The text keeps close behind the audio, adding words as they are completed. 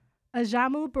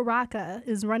Ajamu Baraka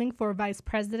is running for vice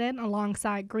president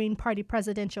alongside Green Party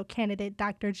presidential candidate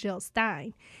Dr. Jill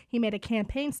Stein. He made a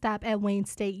campaign stop at Wayne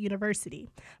State University.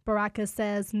 Baraka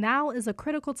says now is a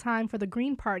critical time for the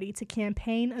Green Party to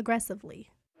campaign aggressively.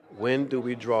 When do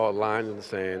we draw a line in the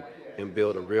sand and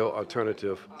build a real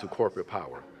alternative to corporate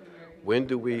power? When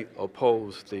do we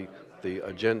oppose the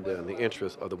agenda and the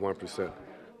interests of the 1%?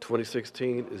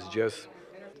 2016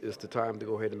 is the time to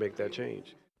go ahead and make that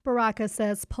change. Baraka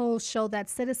says polls show that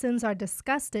citizens are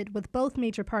disgusted with both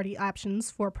major party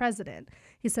options for president.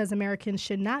 He says Americans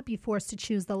should not be forced to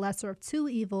choose the lesser of two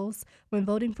evils when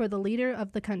voting for the leader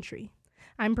of the country.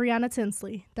 I'm Brianna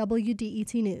Tinsley,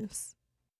 WDET News.